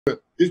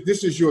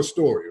this is your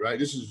story, right?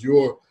 This is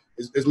your,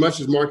 as much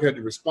as Mark had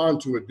to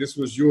respond to it, this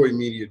was your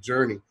immediate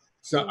journey.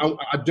 So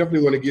I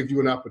definitely want to give you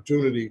an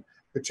opportunity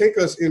to take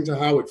us into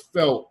how it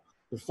felt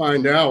to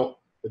find out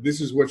that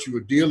this is what you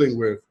were dealing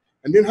with.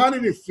 And then how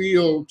did it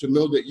feel to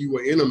know that you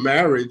were in a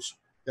marriage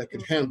that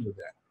could handle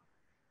that?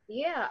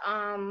 Yeah,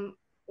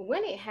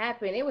 when it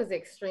happened, it was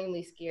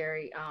extremely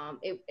scary.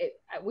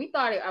 We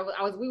thought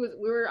we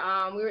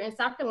were in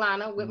South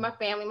Carolina with my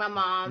family, my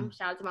mom.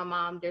 Shout out to my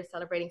mom; they're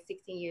celebrating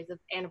 16 years of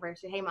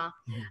anniversary. Hey, mom.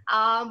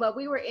 But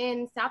we were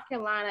in South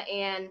Carolina,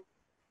 and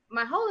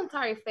my whole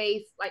entire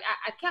face, like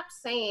I kept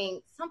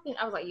saying something.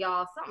 I was like,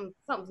 y'all,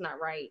 something's not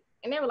right.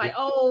 And they were like,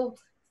 oh,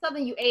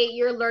 something you ate,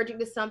 you're allergic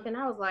to something.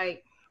 I was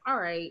like, all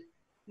right.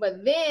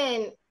 But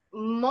then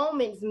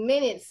moments,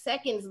 minutes,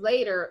 seconds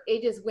later,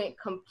 it just went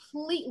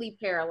completely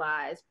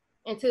paralyzed.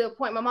 And to the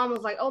point, my mom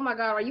was like, oh my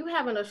God, are you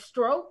having a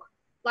stroke?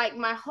 Like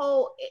my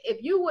whole,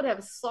 if you would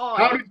have saw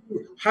it.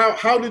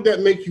 How did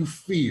that make you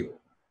feel?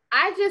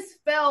 I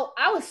just felt,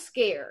 I was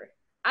scared.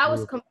 I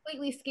was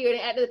completely scared.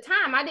 And at the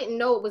time, I didn't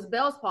know it was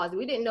Bell's palsy.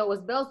 We didn't know it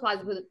was Bell's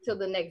palsy until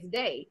the next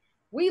day.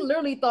 We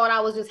literally thought I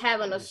was just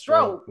having a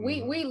stroke.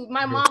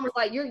 My mom was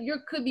like, you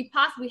could be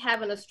possibly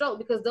having a stroke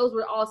because those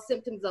were all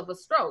symptoms of a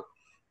stroke.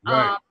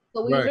 Right.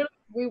 So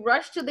we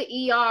rushed to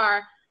the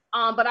ER,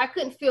 but I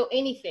couldn't feel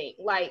anything.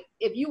 Like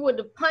if you were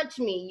to punch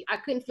me, I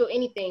couldn't feel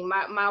anything.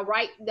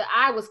 The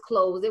eye was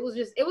closed. It was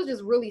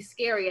just really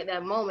scary at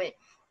that moment.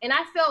 And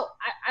I felt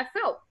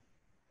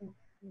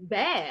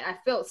bad. I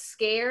felt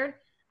scared.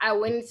 I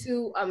went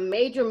into a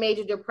major,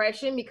 major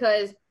depression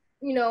because,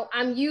 you know,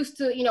 I'm used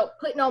to, you know,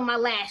 putting on my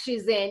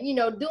lashes and, you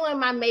know, doing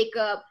my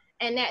makeup.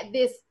 And at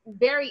this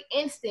very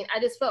instant, I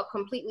just felt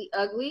completely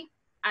ugly.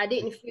 I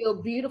didn't feel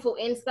beautiful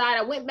inside.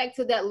 I went back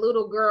to that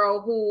little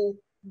girl who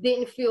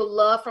didn't feel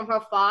love from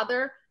her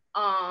father.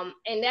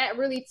 And that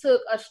really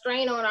took a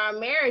strain on our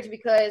marriage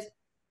because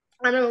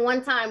I remember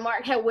one time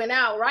Mark had went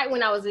out right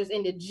when I was just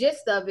in the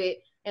gist of it.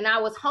 And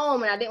I was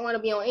home and I didn't want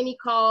to be on any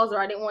calls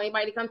or I didn't want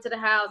anybody to come to the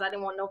house. I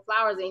didn't want no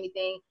flowers or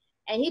anything.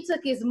 And he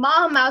took his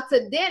mom out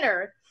to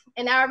dinner.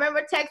 And I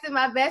remember texting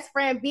my best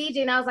friend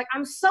BJ and I was like,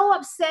 I'm so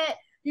upset.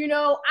 You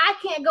know, I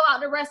can't go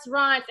out to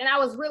restaurants. And I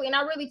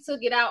really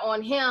took it out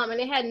on him. And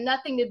it had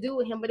nothing to do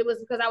with him, but it was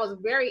because I was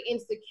very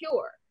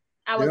insecure.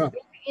 I was very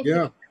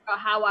insecure about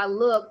how I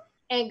looked.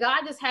 And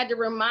God just had to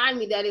remind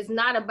me that it's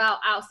not about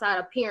outside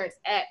appearance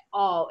at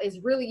all. It's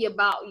really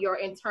about your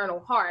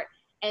internal heart.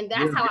 And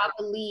that's how I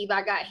believe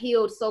I got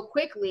healed so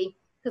quickly.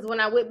 Because when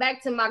I went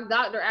back to my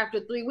doctor after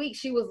 3 weeks,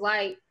 she was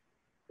like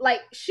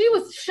she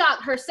was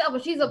shocked herself.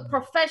 And she's a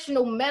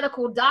professional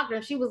medical doctor.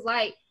 And she was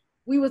like,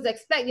 we was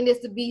expecting this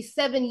to be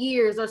 7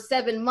 years or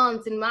 7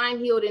 months, and mine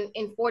healed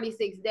in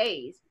 46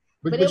 days.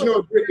 But you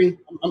know, Brittany,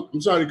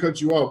 I'm sorry to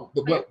cut you off.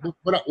 But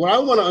what I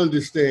want to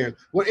understand,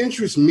 what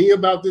interests me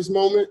about this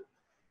moment,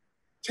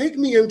 take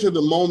me into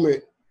the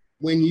moment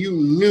when you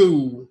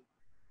knew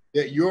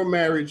that your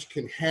marriage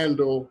can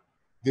handle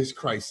this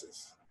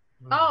crisis.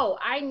 Oh,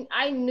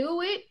 I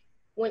knew it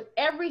when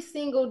every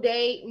single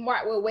day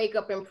Mark would wake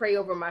up and pray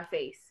over my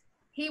face.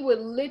 He would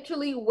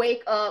literally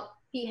wake up.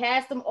 He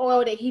had some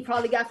oil that he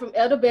probably got from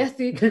Elder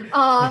Bessie.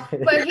 But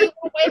he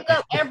would wake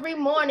up every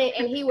morning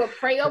and he would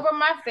pray over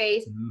my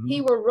face.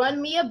 He would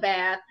run me a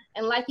bath.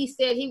 And like he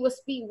said, he would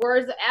speak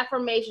words of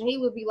affirmation. He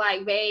would be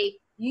like, babe,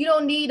 you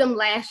don't need them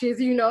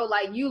lashes, you know,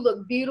 like you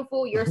look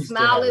beautiful. Your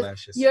smile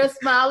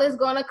is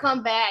gonna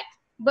come back.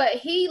 But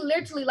he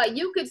literally, like,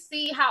 you could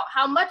see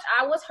how much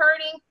I was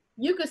hurting.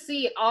 You could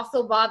see it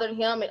also bothered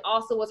him. It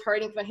also was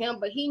hurting for him.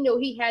 But he knew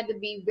he had to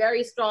be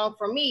very strong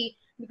for me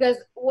because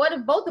what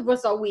if both of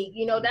us are weak?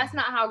 You know, that's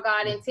not how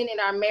God intended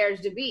our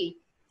marriage to be.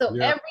 So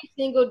every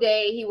single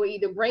day he would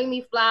either bring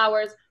me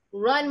flowers,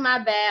 run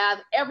my bath.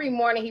 Every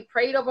morning he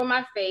prayed over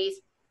my face.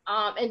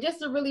 And just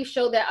to really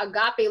show that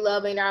agape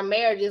love in our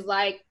marriage is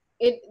like,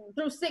 it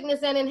through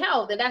sickness and in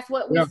health. And that's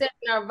what we said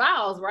in our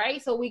vows,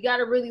 right? So we got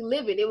to really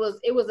live it. It was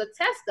a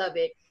test of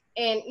it.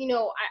 And, you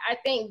know, I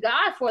thank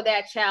God for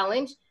that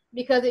challenge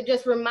because it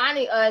just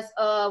reminded us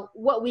of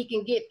what we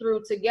can get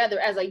through together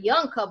as a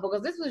young couple.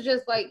 Because this was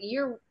just like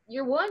year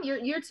one,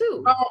 year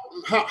two.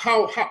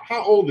 How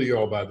old are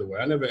y'all, by the way?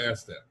 I never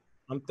asked that.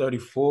 I'm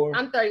 34.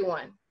 I'm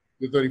 31.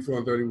 You're 34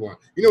 and 31.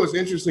 You know, what's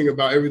interesting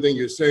about everything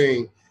you're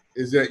saying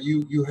is that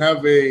you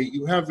have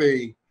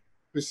a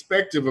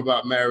perspective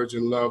about marriage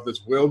and love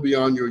that's well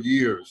beyond your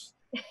years.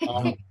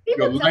 You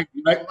know,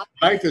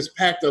 life has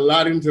packed a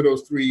lot into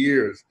those 3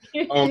 years.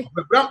 But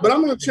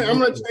I'm going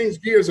to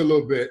change gears a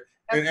little bit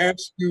and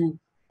ask you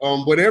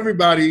what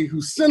everybody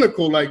who's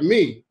cynical like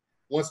me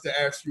wants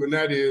to ask you, and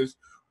that is,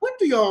 what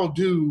do y'all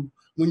do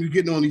when you're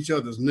getting on each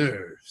other's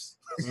nerves?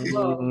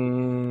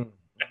 Who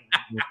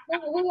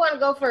want to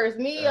go first,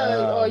 me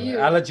or you?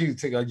 I'll let you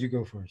you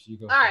go first. You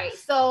go. All right,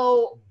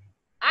 so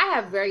I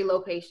have very low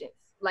patience,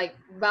 like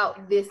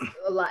about this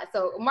a lot.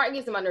 So Mark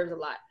gets on my nerves a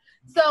lot.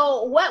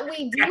 So what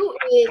we do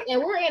is,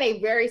 and we're in a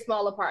very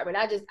small apartment.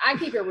 I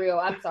keep it real.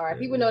 I'm sorry.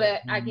 People know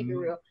that I keep it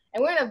real.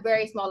 And we're in a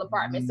very small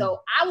apartment.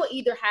 So I will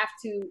either have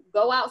to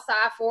go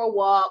outside for a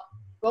walk,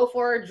 go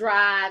for a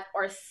drive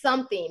or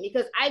something,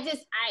 because I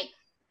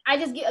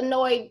just get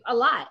annoyed a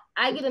lot.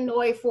 I get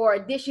annoyed for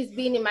dishes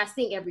being in my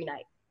sink every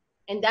night.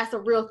 And that's a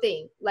real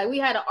thing. Like, we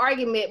had an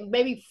argument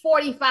maybe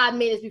 45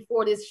 minutes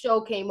before this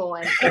show came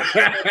on.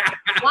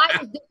 Why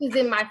is dishes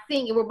in my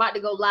sink and we're about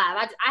to go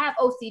live? I have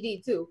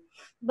OCD too.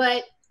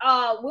 But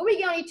when we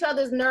get on each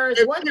other's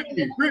nerves,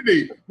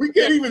 Brittany, we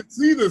can't even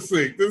see the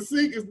sink. The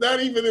sink is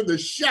not even in the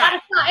shot.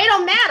 It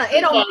don't matter.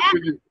 It don't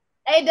matter.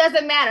 It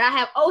doesn't matter. I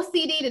have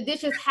OCD. The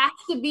dishes have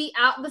to be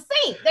out the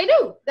sink. They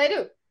do.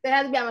 They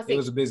have to be out my sink. It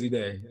was a busy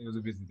day.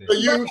 So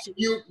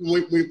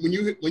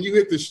when you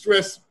hit the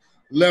stress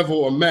level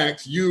or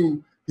max,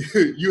 you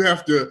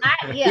have to.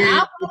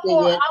 I'll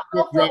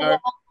go for a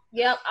walk.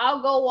 Yep,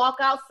 I'll go walk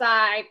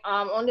outside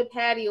on the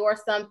patio or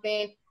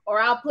something, or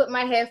I'll put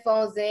my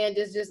headphones in,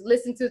 just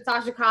listen to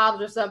Tasha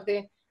Cobbs or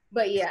something.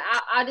 But yeah,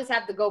 I just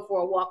have to go for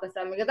a walk or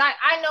something, because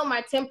I know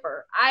my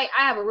temper. I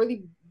have a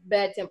really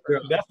bad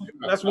temper. Yeah,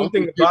 that's one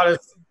thing about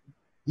us.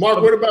 Mark,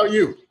 what about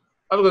you?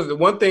 The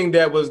one thing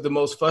that was the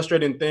most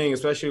frustrating thing,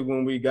 especially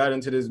when we got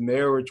into this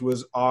marriage,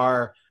 was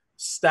our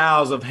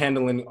styles of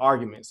handling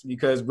arguments,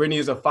 because Brittany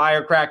is a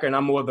firecracker and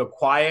I'm more of the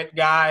quiet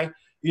guy,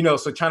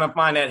 so trying to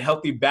find that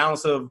healthy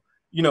balance of,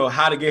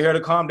 how to get her to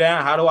calm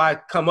down. How do I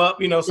come up?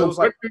 So it's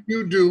like, what do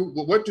you do?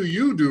 What do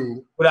you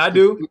do? What I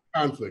do?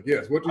 Conflict.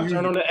 Yes. What do you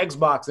turn on the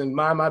Xbox and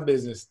mind my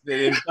business.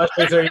 It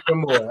frustrates her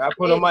even more. I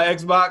put on my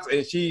Xbox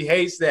and she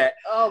hates that.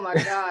 Oh my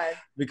God.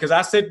 Because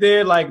I sit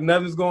there like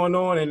nothing's going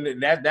on,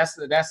 and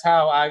that's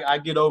how I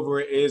get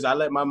over it. Is I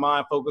let my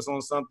mind focus on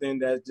something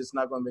that's just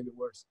not going to make it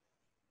worse.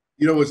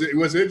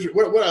 What's interesting,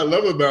 what I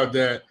love about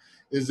that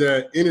is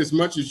that in as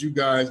much as you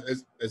guys,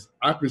 as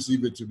I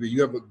perceive it to be,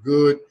 you have a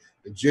good,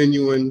 a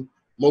genuine,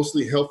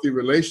 mostly healthy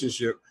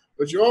relationship,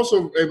 but you're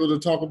also able to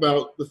talk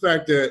about the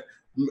fact that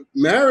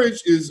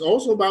marriage is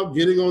also about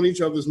getting on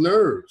each other's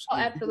nerves. Oh,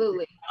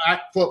 absolutely.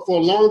 For a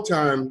long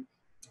time,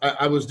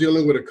 I was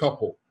dealing with a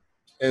couple,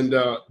 and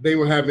they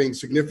were having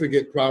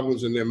significant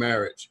problems in their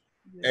marriage.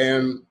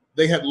 And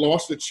they had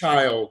lost a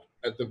child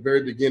at the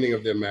very beginning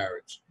of their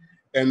marriage.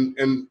 And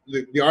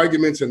the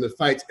arguments and the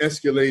fights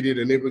escalated,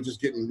 and they were just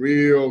getting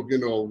real.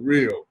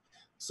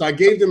 So I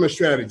gave them a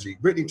strategy.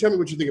 Brittany, tell me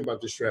what you think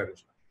about this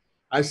strategy.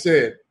 I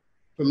said,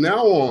 from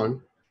now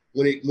on,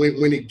 when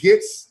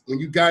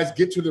you guys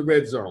get to the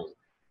red zone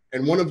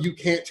and one of you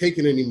can't take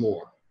it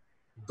anymore,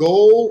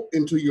 go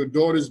into your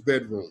daughter's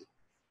bedroom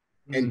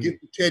and get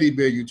the teddy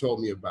bear you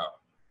told me about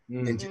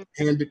and just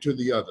hand it to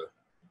the other.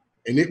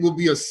 And it will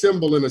be a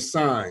symbol and a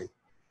sign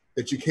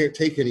that you can't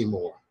take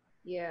anymore.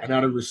 Yeah. And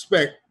out of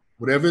respect,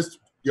 whatever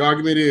the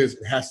argument is,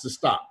 it has to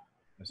stop.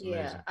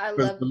 Yeah, I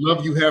because love the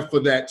love you have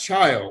for that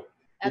child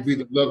will be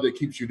the Absolutely. love that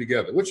keeps you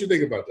together. What you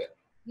think about that?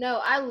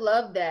 No, I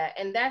love that.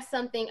 And that's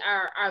something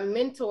our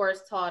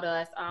mentors taught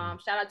us.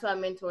 Shout out to our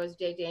mentors,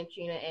 JJ and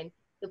Trina and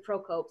the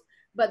Procopes.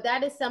 But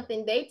that is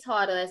something they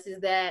taught us, is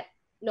that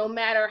no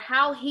matter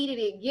how heated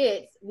it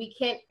gets, we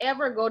can't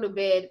ever go to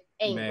bed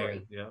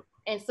angry.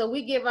 And so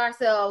we give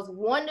ourselves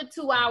 1 to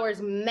 2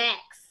 hours max.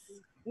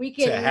 We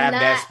can to have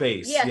that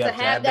space. Yeah, to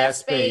have that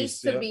space,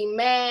 to Yep. be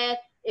mad.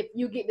 If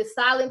you get the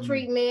silent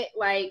treatment,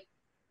 like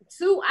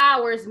 2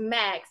 hours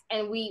max,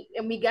 and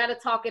we got to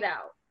talk it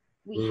out.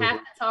 We have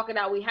to talk it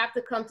out. We have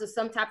to come to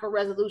some type of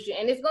resolution.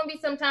 And it's going to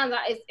be sometimes,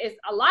 it's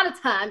a lot of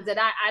times that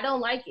I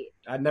don't like it.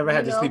 I never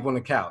had to sleep on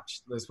the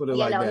couch. Let's put it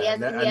like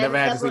that. I never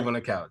had to sleep on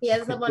the couch. He has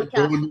to sleep on the couch.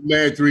 Don't be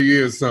mad 3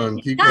 years, son.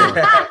 Keep going.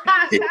 But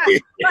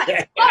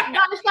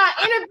start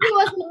interview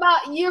us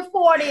about year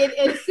 40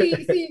 and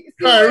see.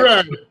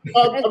 Right.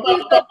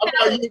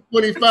 About year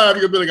 25,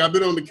 you'll be like, I've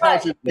been on the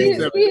couch. Right. See his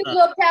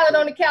little pallet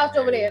on the couch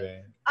over there.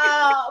 Man.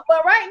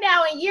 But right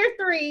now in year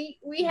 3,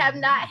 we have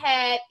not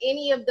had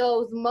any of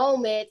those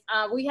moments.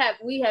 We have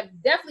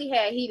definitely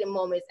had heated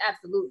moments,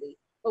 absolutely.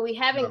 But we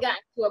haven't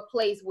gotten to a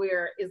place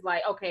where it's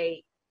like,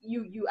 okay,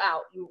 you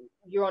out,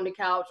 you're on the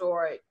couch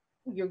or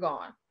you're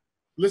gone.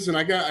 Listen,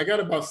 I got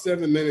about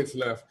 7 minutes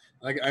left.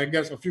 I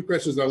got a few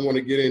questions I want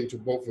to get into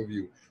both of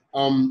you.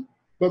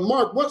 But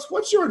Mark,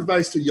 what's your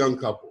advice to young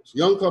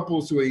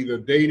couples who are either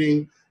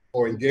dating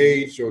or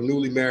engaged or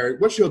newly married?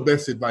 What's your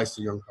best advice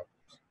to young couples?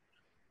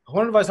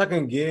 One advice I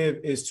can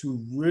give is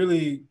to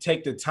really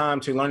take the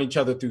time to learn each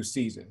other through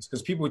seasons,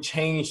 because people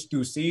change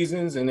through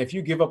seasons. And if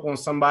you give up on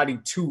somebody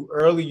too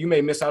early, you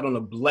may miss out on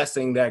a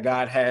blessing that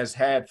God has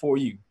had for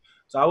you.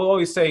 So I will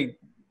always say,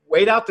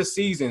 wait out the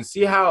season,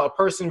 see how a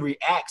person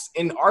reacts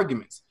in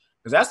arguments,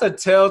 because that's a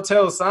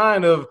telltale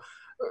sign of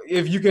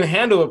if you can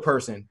handle a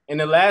person. And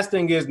the last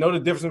thing is, know the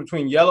difference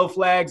between yellow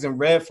flags and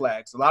red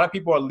flags. A lot of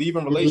people are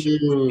leaving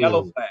relationships with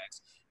yellow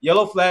flags.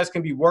 Yellow flags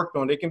can be worked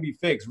on. They can be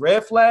fixed.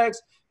 Red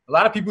flags, a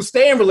lot of people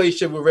stay in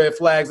relationship with red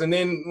flags, and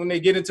then when they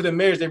get into the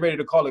marriage, they're ready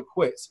to call it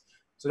quits.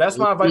 So that's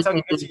my advice I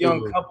can give to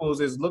young couples,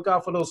 is look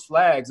out for those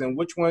flags and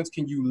which ones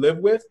can you live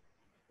with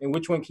and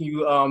which one can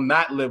you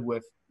not live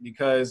with.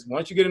 Because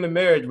once you get into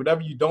marriage,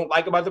 whatever you don't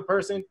like about the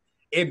person,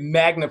 it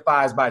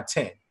magnifies by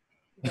 10.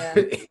 Yeah.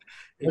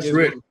 That's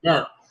rich.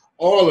 Mark,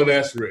 all of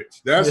that's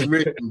rich. That's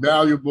rich and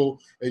valuable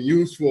and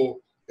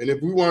useful. And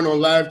if we weren't on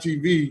live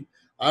TV,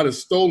 I'd have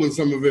stolen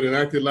some of it and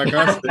acted like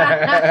I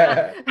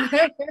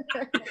said.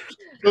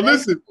 So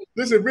listen,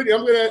 Brittany,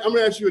 I'm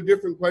gonna ask you a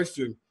different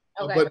question,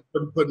 Okay.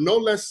 but no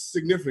less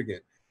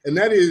significant, and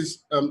that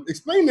is,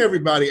 explain to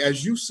everybody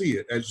as you see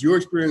it, as your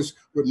experience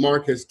with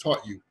Mark has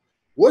taught you.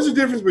 What's the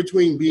difference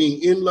between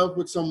being in love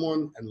with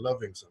someone and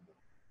loving someone?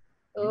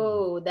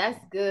 Oh, that's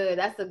good.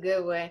 That's a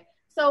good one.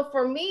 So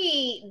for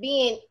me,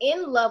 being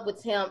in love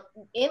with him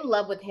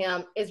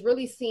is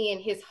really seeing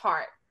his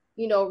heart,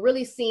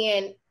 really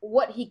seeing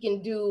what he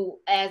can do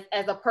as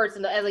a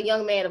person, as a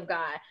young man of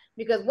God.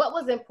 Because what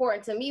was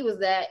important to me was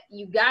that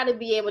you got to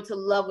be able to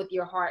love with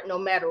your heart no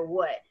matter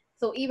what.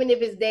 So even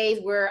if it's days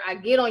where I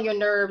get on your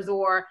nerves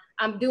or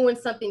I'm doing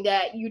something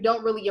that you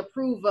don't really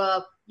approve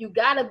of, you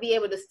got to be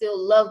able to still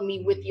love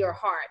me with your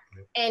heart.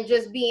 And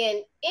just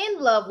being in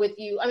love with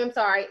you,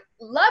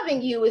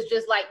 loving you is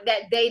just like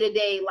that day to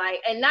day,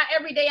 and not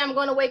every day I'm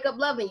going to wake up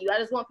loving you. I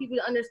just want people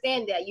to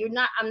understand that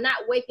I'm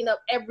not waking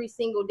up every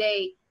single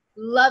day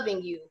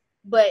loving you.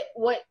 But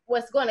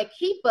what's going to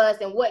keep us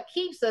and what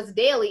keeps us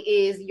daily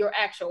is your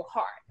actual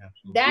heart.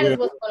 Absolutely. That is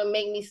what's going to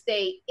make me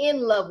stay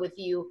in love with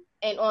you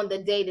and on the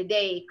day to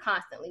day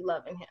constantly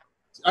loving him.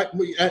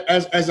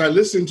 As I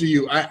listen to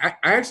you, I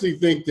actually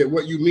think that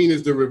what you mean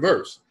is the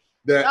reverse.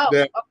 That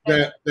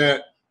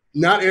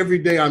not every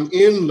day I'm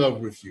in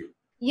love with you.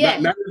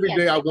 Yes. Not every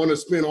day I want to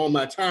spend all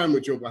my time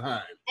with your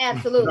behind.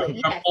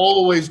 Absolutely. I'm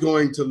always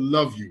going to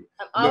love you.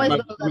 I'm always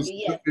going to love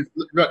you.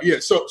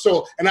 Yes. Yeah.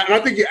 So, and I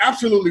think you're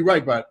absolutely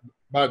right.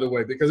 By the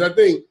way, because I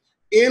think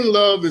in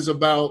love is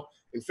about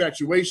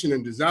infatuation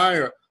and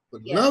desire,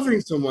 but loving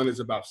someone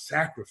is about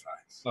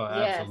sacrifice. Oh,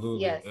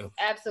 absolutely. Yes.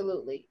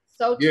 Absolutely.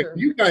 So yeah, true.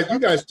 you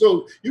guys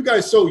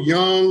so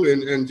young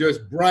and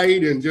just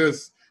bright and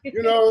just,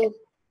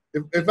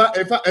 if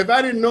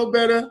I didn't know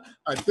better,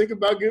 I'd think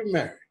about getting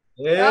married.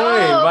 Hey,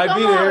 might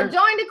be there.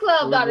 Join the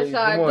club, Dr.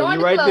 Shar. Join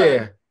the right club.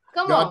 there.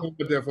 Come God on. don't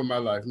put that for my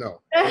life.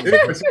 No.